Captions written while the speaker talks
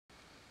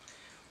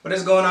What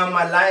is going on,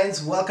 my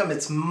lions? Welcome.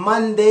 It's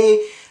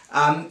Monday.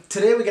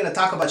 Today we're going to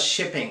talk about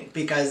shipping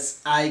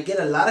because I get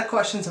a lot of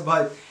questions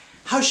about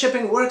how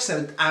shipping works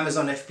at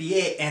Amazon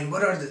FBA and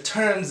what are the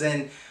terms.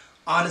 And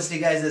honestly,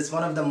 guys, it's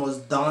one of the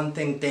most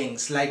daunting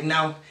things. Like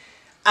now,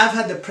 I've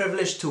had the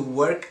privilege to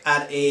work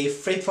at a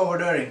freight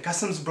forwarder and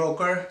customs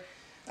broker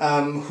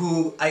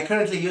who I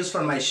currently use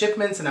for my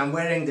shipments, and I'm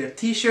wearing their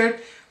t-shirt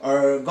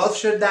or golf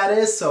shirt, that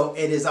is. So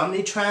it is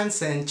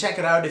Omnitrans, and check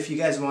it out if you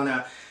guys want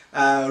to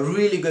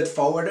really good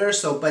forwarder.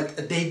 So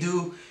but they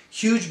do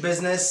huge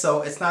business,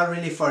 so it's not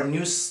really for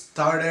new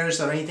starters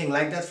or anything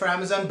like that for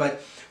Amazon.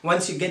 But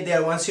once you get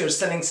there, once you're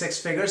selling six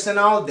figures and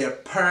all, they're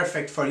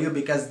perfect for you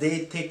because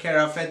they take care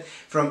of it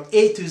from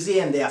A to Z,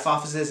 and they have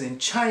offices in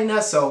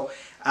China. So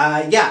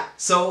yeah,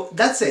 so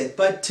that's it.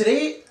 But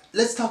today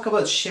let's talk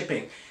about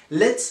shipping.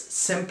 Let's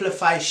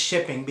simplify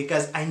shipping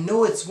because I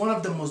know it's one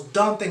of the most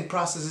daunting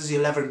processes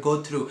you'll ever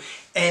go through.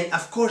 And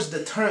of course,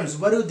 the terms,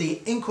 what do the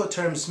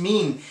Incoterms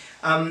mean?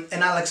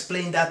 And I'll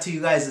explain that to you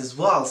guys as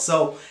well.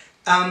 So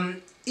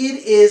it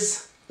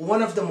is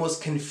one of the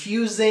most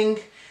confusing,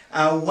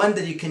 one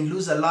that you can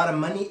lose a lot of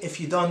money if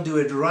you don't do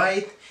it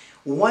right.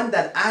 One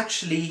that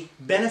actually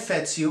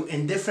benefits you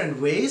in different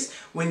ways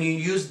when you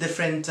use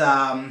different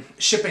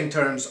shipping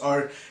terms,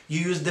 or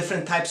you use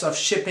different types of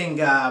shipping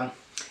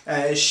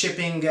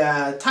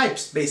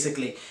types,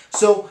 basically.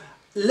 So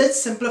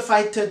let's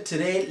simplify it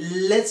today.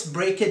 Let's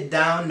break it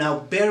down. Now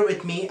bear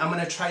with me. I'm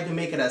gonna try to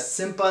make it as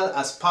simple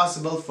as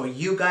possible for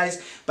you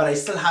guys, but I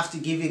still have to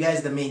give you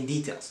guys the main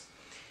details.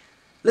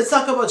 Let's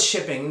talk about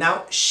shipping.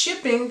 Now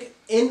shipping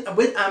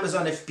with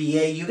Amazon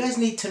FBA, you guys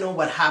need to know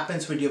what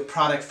happens with your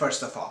product.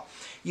 First of all,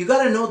 you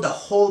got to know the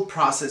whole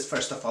process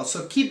first of all.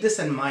 So keep this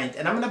in mind,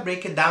 and I'm gonna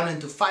break it down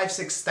into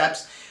 5-6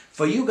 steps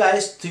for you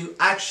guys to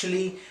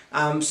actually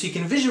so you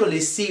can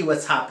visually see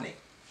what's happening.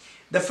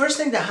 The first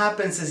thing that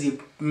happens is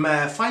you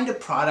find a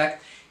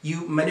product,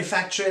 you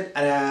manufacture it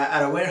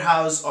at a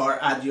warehouse or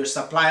at your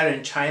supplier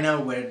in China,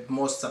 where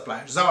most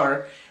suppliers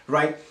are,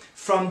 right?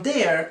 From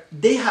there,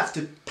 they have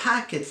to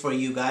pack it for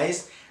you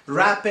guys,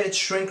 wrap it,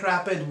 shrink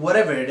wrap it,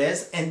 whatever it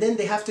is, and then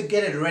they have to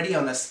get it ready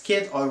on a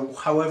skid or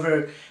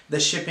however the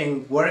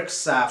shipping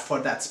works for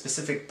that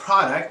specific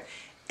product,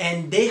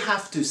 and they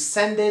have to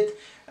send it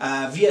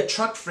via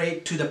truck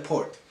freight to the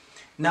port.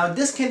 Now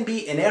this can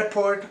be an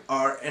airport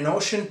or an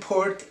ocean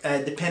port,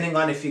 depending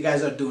on if you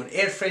guys are doing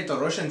air freight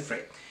or ocean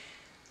freight.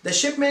 The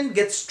shipment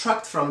gets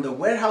trucked from the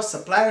warehouse,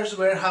 supplier's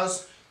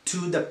warehouse, to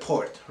the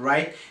port,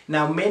 right?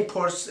 Now main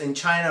ports in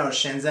China are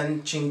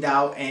Shenzhen,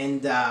 Qingdao,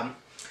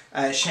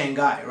 and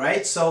Shanghai,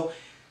 right? So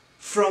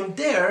from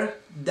there,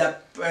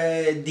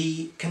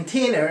 the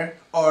container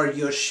or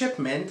your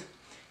shipment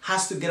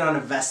has to get on a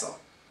vessel,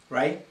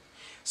 right?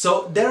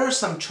 So there are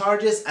some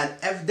charges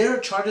there are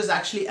charges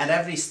actually at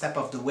every step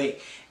of the way.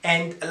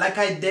 And like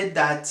I did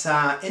that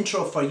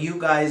intro for you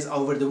guys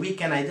over the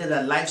weekend, I did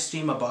a live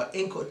stream about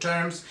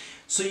Incoterms,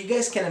 so you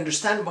guys can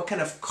understand what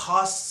kind of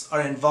costs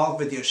are involved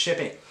with your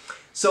shipping.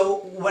 So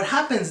what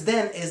happens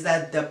then is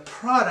that the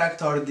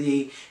product or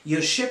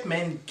your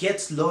shipment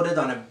gets loaded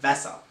on a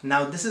vessel.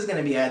 Now this is going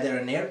to be either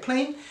an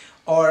airplane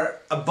or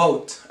a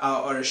boat,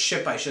 or a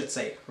ship, I should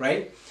say,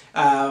 right?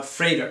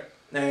 Freighter.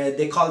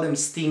 They call them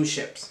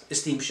steamships,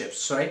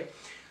 right?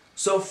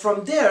 So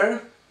from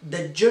there,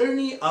 the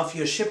journey of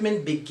your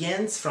shipment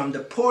begins from the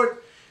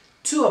port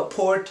to a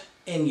port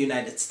in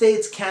United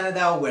States,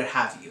 Canada, where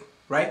have you,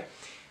 right?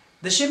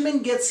 The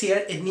shipment gets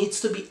here, it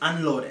needs to be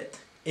unloaded.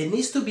 It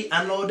needs to be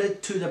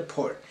unloaded to the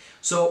port.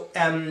 So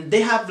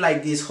they have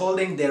like these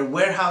holding their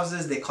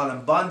warehouses, they call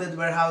them bonded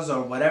warehouse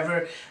or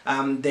whatever.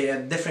 They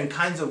have different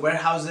kinds of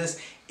warehouses.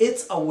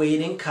 It's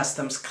awaiting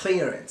customs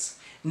clearance.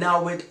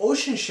 Now with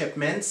ocean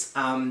shipments,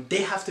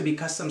 they have to be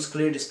customs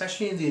cleared,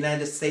 especially in the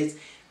United States,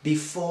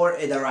 before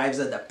it arrives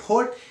at the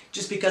port,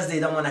 just because they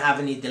don't want to have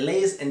any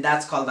delays, and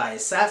that's called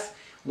ISF.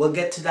 We'll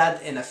get to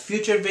that in a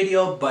future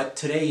video, but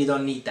today you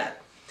don't need that.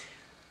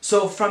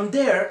 So from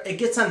there, it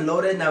gets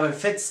unloaded. Now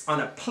if it's on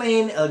a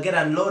plane, it'll get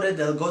unloaded,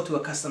 it'll go to a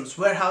customs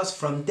warehouse.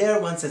 From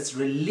there, once it's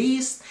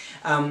released,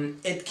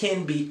 it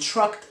can be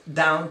trucked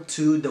down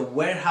to the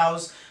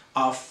warehouse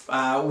of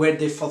where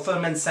the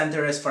fulfillment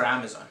center is for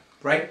Amazon,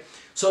 right?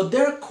 So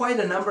there are quite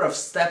a number of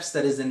steps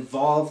that is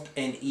involved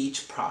in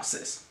each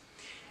process.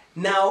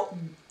 Now,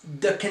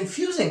 the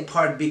confusing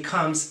part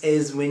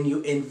is when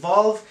you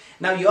involve,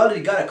 now you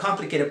already got a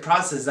complicated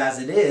process as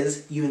it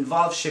is, you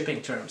involve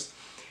shipping terms.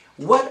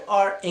 What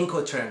are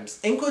Incoterms?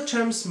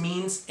 Incoterms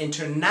means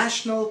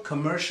international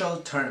commercial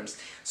terms.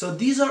 So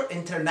these are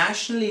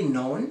internationally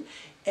known,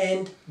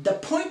 and the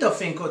point of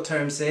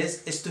Incoterms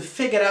is to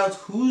figure out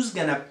who's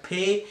gonna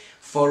pay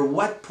for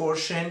what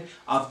portion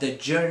of the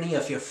journey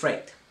of your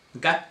freight.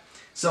 Okay,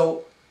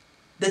 so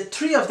the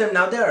three of them,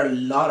 now there are a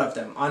lot of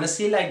them,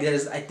 honestly, like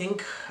there's I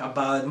think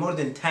about more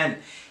than 10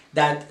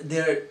 that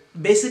they're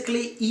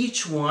basically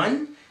each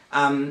one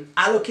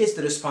allocates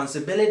the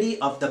responsibility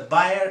of the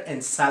buyer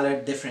and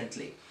seller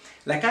differently,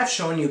 like I've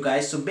shown you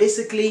guys. So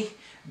basically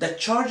the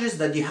charges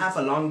that you have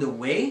along the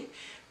way,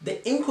 the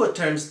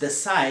Incoterms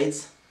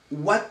decides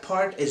what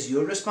part is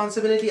your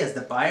responsibility as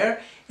the buyer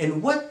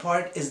and what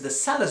part is the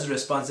seller's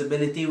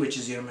responsibility, which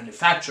is your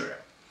manufacturer.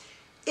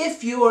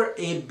 If you're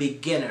a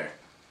beginner,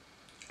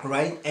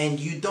 right, and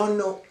you don't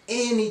know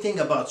anything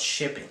about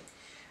shipping,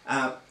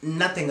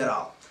 nothing at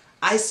all,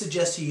 I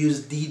suggest you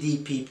use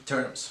DDP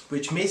terms,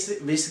 which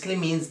basically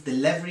means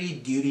delivery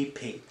duty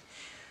paid.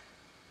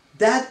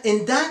 That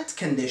in that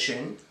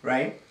condition,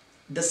 right,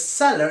 the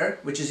seller,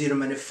 which is your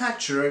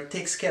manufacturer,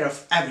 takes care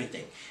of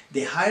everything.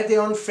 They hire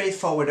their own freight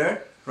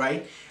forwarder,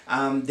 right?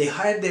 They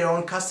hire their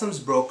own customs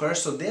broker,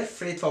 so their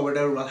freight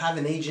forwarder will have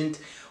an agent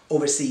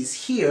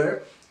overseas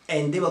here,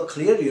 and they will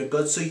clear your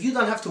goods, so you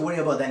don't have to worry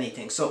about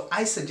anything. So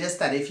I suggest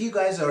that if you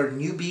guys are a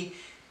newbie,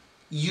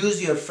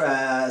 use your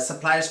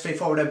supplier's freight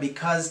forwarder,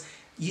 because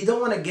you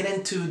don't want to get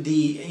into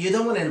you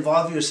don't want to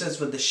involve yourselves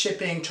with the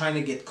shipping, trying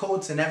to get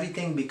quotes and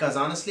everything, because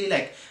honestly,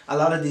 like, a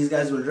lot of these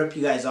guys will rip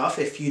you guys off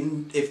if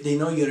they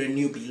know you're a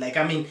newbie. Like,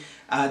 I mean,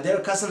 there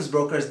are customs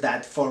brokers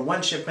that for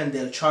one shipment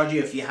they'll charge you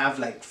if you have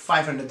like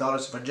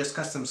 $500 for just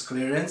customs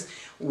clearance,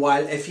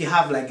 while if you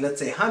have like, let's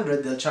say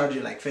 100, they'll charge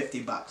you like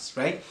 $50,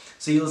 right?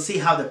 So you'll see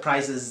how the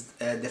prices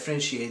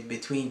differentiate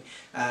between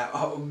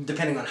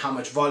depending on how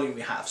much volume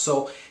you have.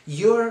 So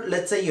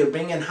let's say you're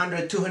bringing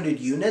 100, 200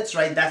 units,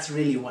 right? That's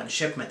really one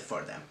shipment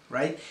for them,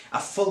 right? A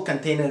full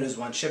container is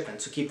one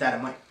shipment, so keep that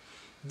in mind.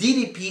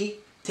 DDP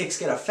takes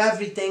care of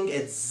everything.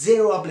 It's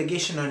zero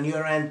obligation on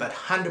your end, but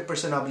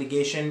 100%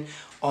 obligation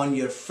on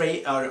your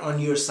freight or on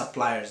your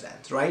supplier's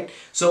end, right?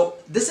 So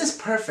this is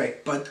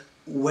perfect, but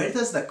where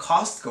does the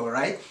cost go,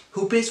 right?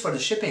 Who pays for the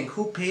shipping?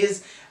 Who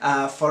pays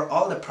for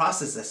all the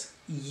processes?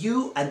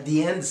 You at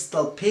the end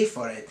still pay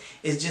for it.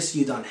 It's just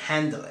you don't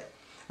handle it,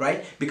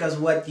 right? Because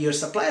what your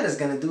supplier is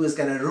going to do is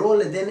going to roll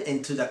it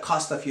into the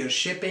cost of your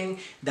shipping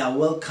that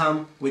will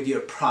come with your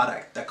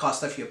product, the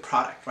cost of your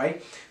product,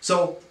 right?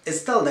 So it's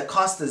still, the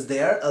cost is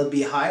there. It'll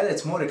be higher.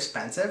 It's more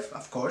expensive,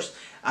 of course,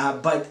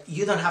 but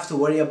you don't have to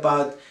worry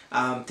about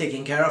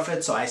taking care of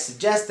it. So I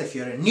suggest if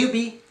you're a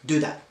newbie, do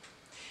that.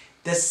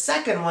 The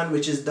second one,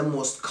 which is the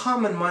most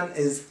common one,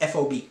 is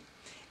FOB.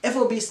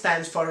 FOB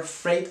stands for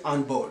freight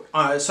on board,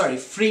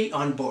 free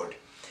on board.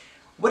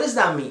 What does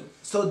that mean?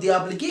 So the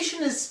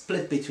obligation is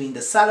split between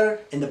the seller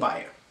and the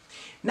buyer.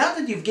 Now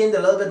that you've gained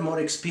a little bit more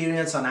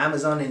experience on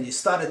Amazon and you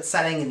started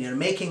selling and you're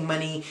making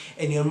money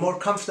and you're more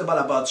comfortable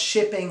about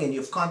shipping and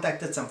you've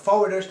contacted some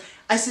forwarders,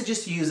 I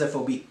suggest you use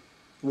FOB.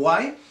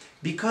 Why?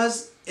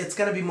 Because it's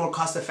going to be more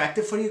cost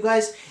effective for you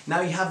guys.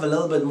 Now you have a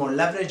little bit more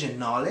leverage and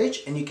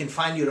knowledge, and you can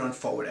find your own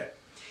forwarder.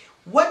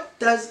 What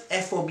does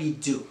FOB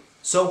do?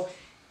 So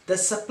the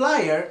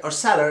supplier or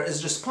seller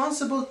is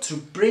responsible to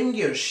bring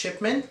your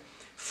shipment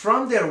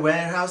from their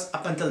warehouse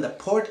up until the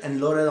port and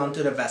load it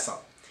onto the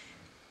vessel.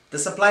 The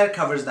supplier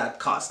covers that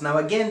cost. Now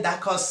again,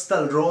 that cost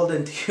still rolled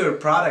into your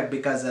product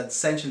because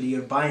essentially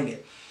you're buying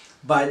it.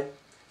 But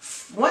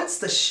once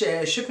the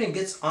shipping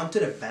gets onto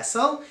the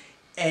vessel,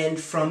 and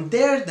from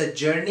there the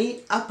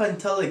journey up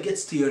until it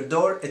gets to your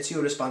door, it's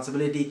your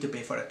responsibility to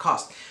pay for the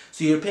cost.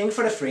 So you're paying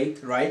for the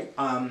freight, right,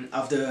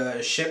 of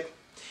the ship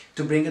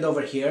to bring it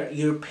over here.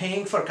 You're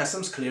paying for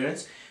customs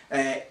clearance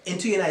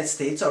into United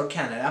States or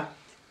Canada,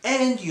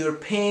 and you're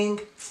paying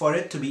for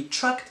it to be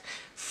trucked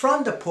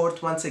from the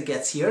port once it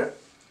gets here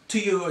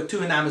to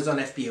an Amazon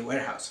FBA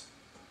warehouse.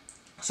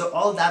 So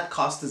all that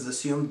cost is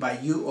assumed by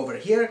you over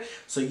here,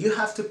 so you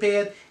have to pay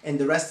it, and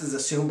the rest is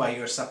assumed by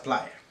your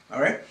supplier. All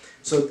right,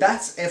 so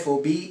that's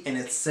FOB in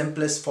its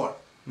simplest form.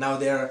 Now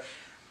there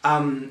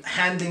are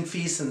handling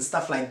fees and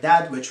stuff like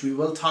that, which we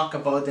will talk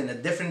about in a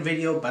different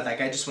video, but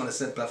like, I just want to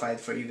simplify it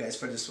for you guys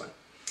for this one.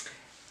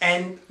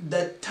 And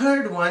the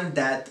third one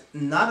that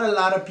not a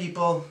lot of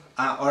people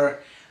or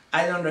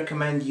I don't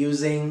recommend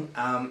using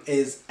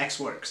is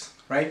XWorks,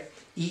 right?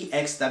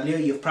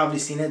 EXW, you've probably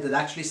seen it. That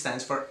actually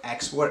stands for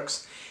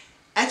XWorks.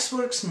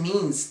 XWorks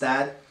means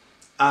that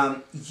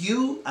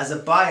you as a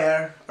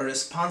buyer are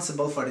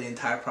responsible for the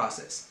entire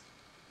process.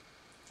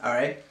 All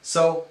right,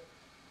 so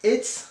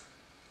it's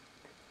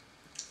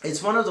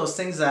one of those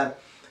things that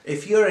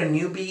if you're a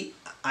newbie,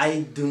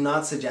 I do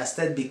not suggest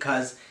it,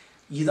 because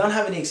you don't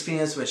have any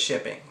experience with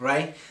shipping,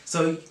 right?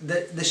 So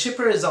the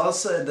shipper is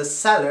also, the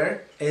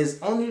seller is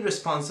only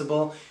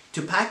responsible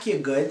to pack your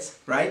goods,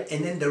 right?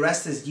 And then the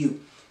rest is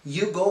you.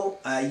 You go,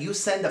 you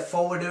send a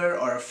forwarder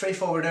or a freight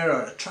forwarder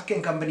or a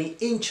trucking company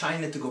in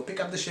China to go pick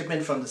up the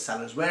shipment from the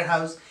seller's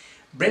warehouse,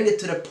 bring it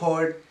to the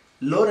port,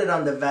 load it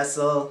on the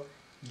vessel,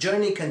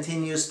 journey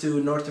continues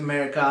to North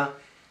America,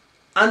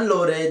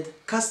 unload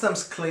it,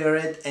 customs clear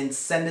it, and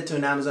send it to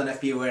an Amazon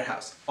FBA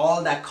warehouse.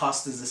 All that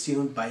cost is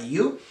assumed by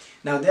you.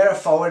 Now there are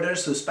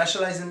forwarders who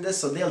specialize in this,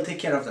 so they'll take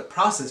care of the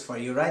process for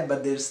you, right?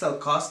 But there's still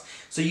cost.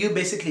 So you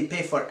basically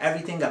pay for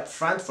everything up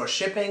front for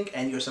shipping,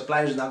 and your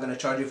supplier is not going to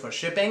charge you for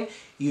shipping.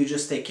 You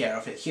just take care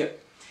of it here.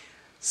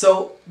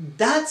 So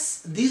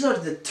these are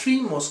the three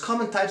most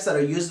common types that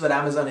are used with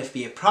Amazon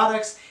FBA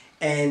products.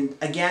 And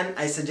again,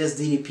 I suggest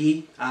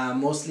DDP.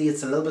 Mostly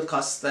it's a little bit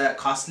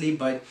costly,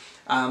 but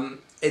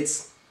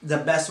it's the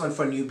best one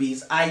for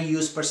newbies. I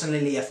use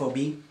personally FOB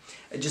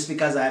just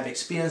because I have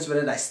experience with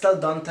it. I still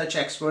don't touch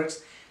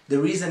XWorks. The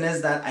reason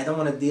is that I don't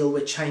want to deal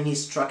with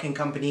Chinese trucking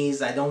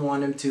companies. I don't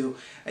want them to,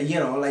 you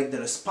know, like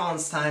the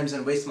response times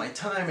and waste my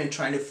time and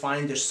trying to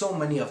find, there's so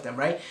many of them,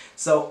 right?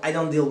 So I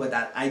don't deal with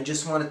that. I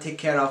just want to take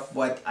care of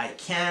what I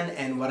can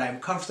and what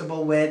I'm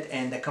comfortable with,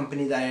 and the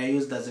company that I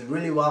use does it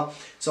really well.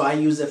 So I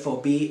use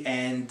FOB,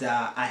 and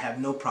I have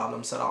no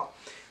problems at all.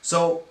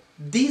 So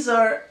these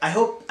are, I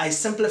hope I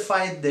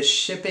simplified the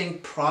shipping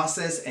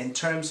process and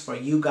terms for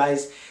you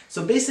guys.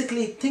 So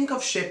basically think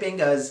of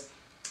shipping as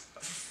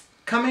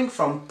coming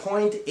from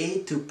point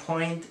A to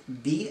point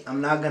B. I'm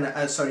not gonna,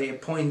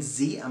 point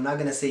Z. I'm not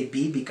gonna say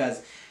B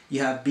because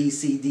you have B,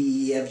 C,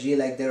 D, E, F, G,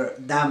 like there are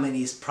that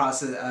many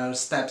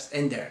steps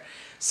in there.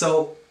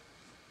 So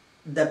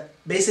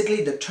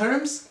basically the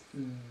terms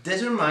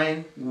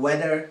determine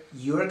whether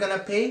you're gonna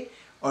pay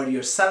or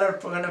your seller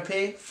gonna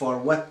pay for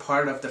what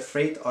part of the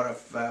freight or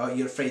of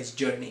your freight's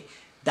journey.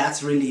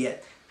 That's really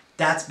it.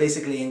 That's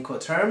basically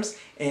Incoterms,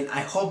 and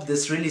I hope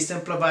this really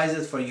simplifies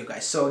it for you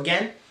guys. So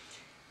again,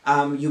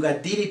 you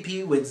got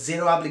DDP with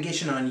 0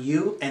 obligation on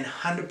you and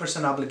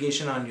 100%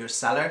 obligation on your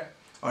seller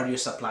or your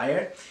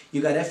supplier.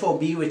 You got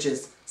FOB, which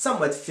is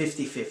somewhat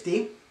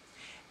 50-50.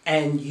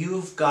 And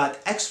you've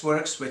got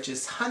XWorks, which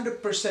is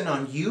 100%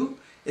 on you.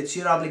 It's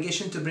your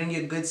obligation to bring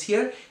your goods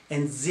here,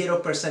 and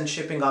 0%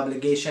 shipping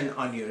obligation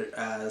on your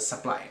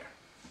supplier.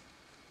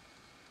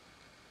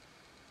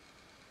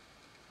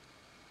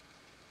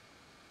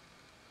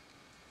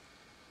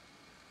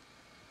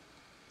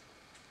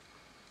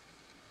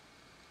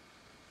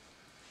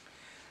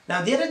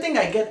 Now the other thing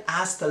I get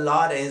asked a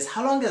lot is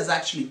how long does it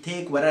actually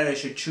take, whether I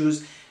should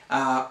choose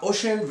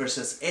ocean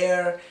versus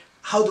air,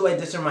 how do I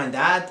determine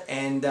that,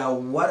 and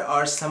what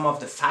are some of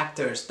the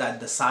factors that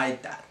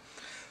decide that.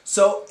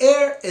 So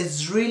air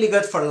is really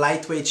good for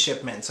lightweight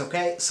shipments,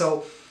 okay?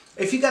 So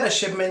if you got a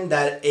shipment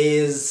that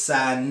is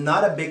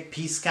not a big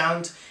piece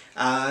count,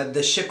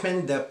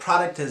 the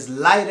product is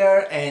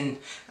lighter, and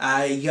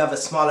you have a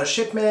smaller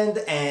shipment,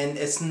 and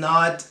it's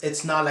not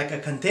like a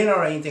container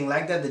or anything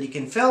like that that you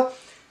can fill,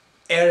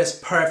 air is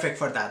perfect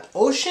for that.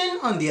 Ocean,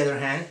 on the other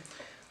hand,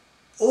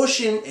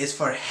 ocean is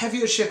for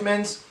heavier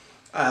shipments,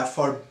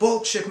 for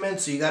bulk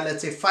shipments. So you got,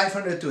 let's say,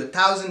 500 to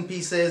 1,000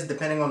 pieces,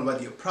 depending on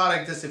what your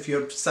product is. If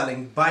you're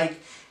selling bike,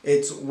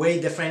 it's way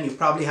different. You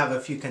probably have a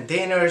few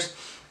containers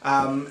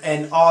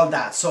and all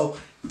that. So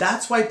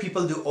that's why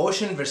people do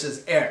ocean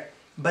versus air.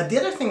 But the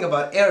other thing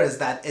about air is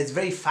that it's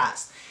very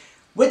fast.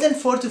 Within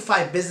 4 to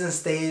 5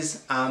 business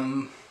days,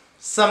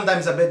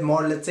 sometimes a bit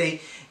more, let's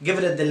say, give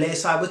it a delay.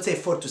 So I would say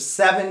 4 to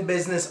 7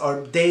 business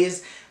or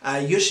days,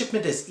 your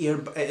shipment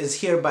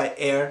is here by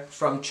air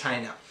from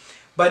China.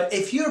 But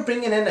if you're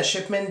bringing in a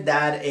shipment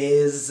that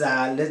is,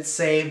 let's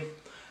say,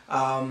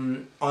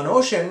 on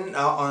ocean,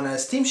 on a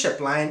steamship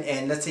line,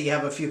 and let's say you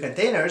have a few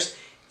containers,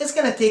 it's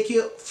going to take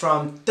you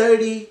from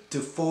 30 to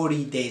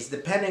 40 days,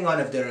 depending on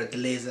if there are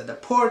delays at the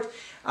port,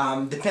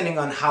 depending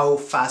on how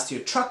fast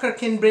your trucker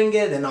can bring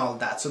it and all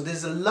that. So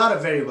there's a lot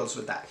of variables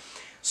with that.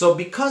 So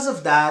because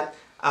of that,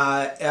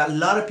 a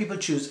lot of people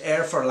choose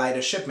air for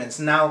lighter shipments.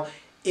 Now,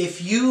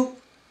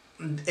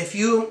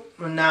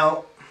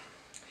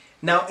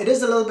 now it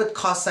is a little bit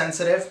cost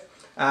sensitive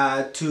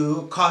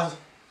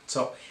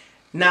so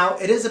now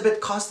it is a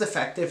bit cost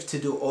effective to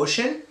do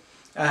ocean,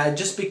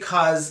 just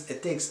because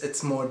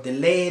it's more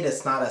delayed,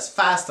 it's not as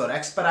fast or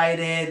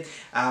expedited.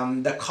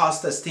 The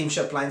cost of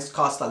steamship lines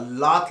cost a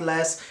lot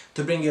less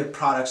to bring your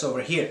products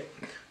over here.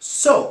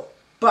 So,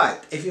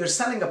 but if you're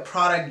selling a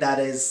product that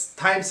is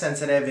time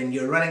sensitive and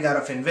you're running out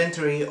of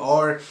inventory,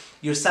 or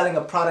you're selling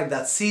a product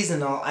that's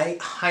seasonal, I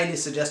highly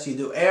suggest you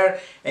do air,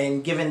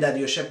 and given that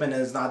your shipment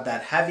is not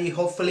that heavy,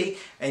 hopefully,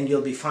 and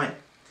you'll be fine.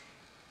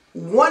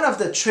 One of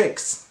the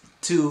tricks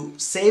to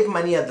save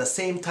money at the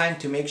same time,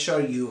 to make sure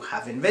you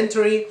have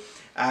inventory,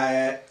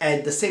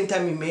 at the same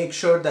time you make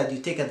sure that you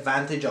take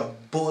advantage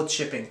of both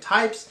shipping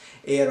types,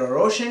 air or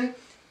ocean,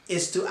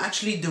 is to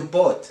actually do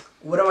both.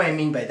 What do I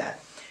mean by that?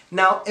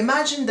 Now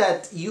imagine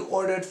that you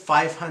ordered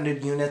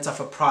 500 units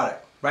of a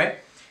product, right?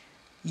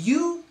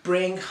 You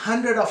bring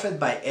 100 of it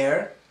by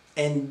air,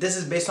 and this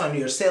is based on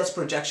your sales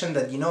projection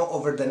that you know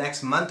over the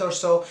next month or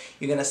so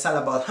you're gonna sell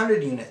about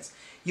 100 units.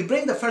 You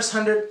bring the first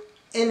 100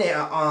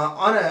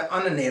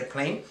 on an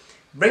airplane,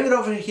 bring it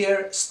over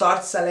here,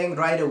 start selling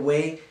right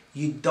away.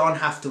 You don't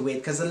have to wait,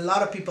 because a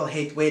lot of people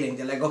hate waiting.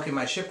 They're like, okay,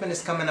 my shipment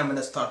is coming, I'm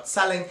gonna start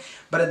selling,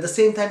 but at the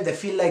same time they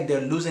feel like they're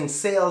losing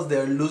sales,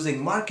 they're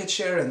losing market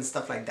share and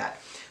stuff like that.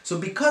 So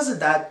because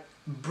of that,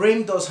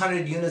 bring those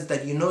 100 units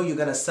that you know you're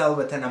gonna sell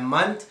within a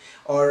month,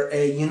 or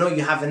you know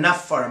you have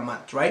enough for a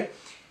month, right?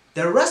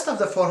 The rest of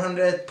the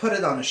 400, put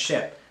it on a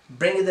ship.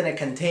 Bring it in a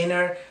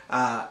container,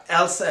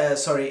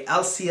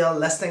 LCL,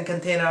 less than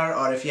container,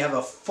 or if you have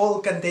a full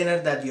container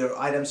that your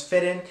items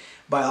fit in,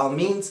 by all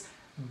means,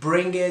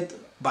 bring it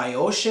by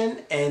ocean.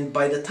 And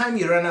by the time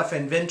you run out of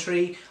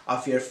inventory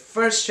of your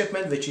first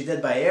shipment, which you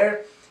did by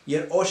air,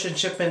 your ocean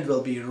shipment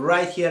will be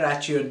right here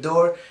at your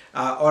door,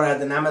 or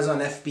at an Amazon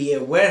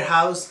FBA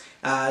warehouse,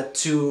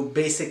 to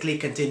basically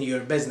continue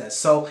your business.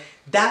 So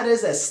That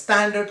is a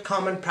standard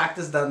common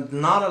practice that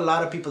not a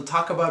lot of people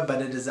talk about,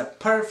 but it is a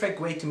perfect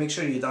way to make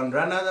sure you don't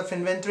run out of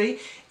inventory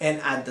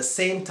and at the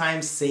same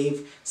time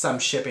save some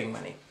shipping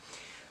money.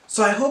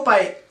 So I hope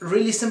I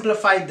really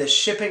simplified the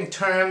shipping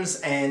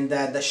terms and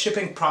the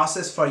shipping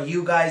process for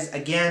you guys.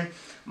 Again,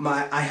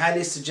 I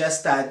highly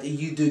suggest that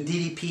you do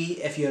DDP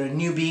if you're a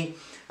newbie.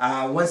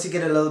 Once you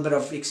get a little bit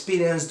of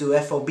experience, do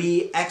FOB.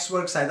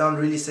 Xworks I don't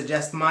really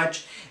suggest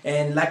much,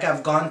 and like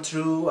I've gone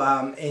through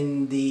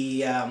in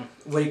the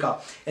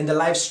in the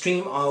live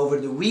stream over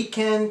the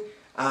weekend,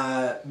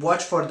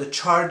 watch for the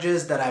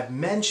charges that I've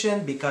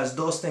mentioned, because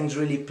those things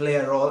really play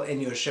a role in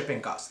your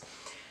shipping cost.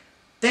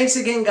 Thanks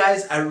again,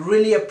 guys. I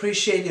really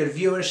appreciate your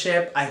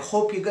viewership. I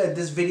hope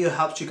this video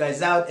helped you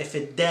guys out. If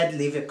it did,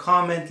 leave a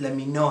comment, let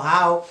me know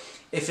how.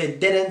 If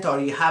it didn't, or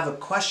you have a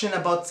question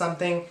about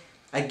something,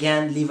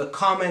 again, leave a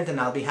comment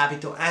and I'll be happy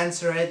to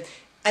answer it.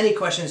 Any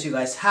questions you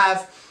guys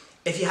have.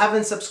 If you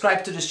haven't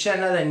subscribed to this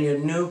channel and you're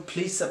new,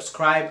 please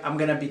subscribe. I'm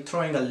gonna be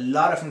throwing a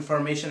lot of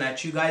information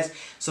at you guys.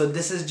 So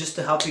this is just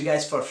to help you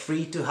guys for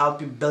free, to help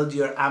you build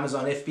your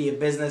Amazon FBA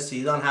business, so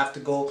you don't have to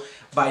go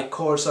buy a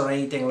course or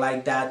anything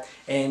like that.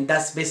 And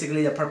that's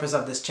basically the purpose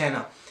of this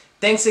channel.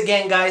 Thanks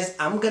again, guys.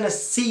 I'm gonna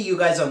see you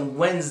guys on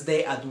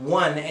Wednesday at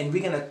 1, and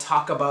we're gonna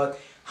talk about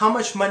how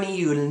much money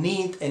you will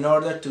need in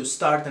order to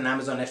start an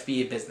Amazon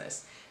FBA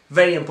business.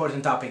 Very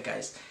important topic,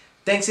 guys.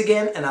 Thanks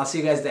again, and I'll see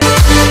you guys there.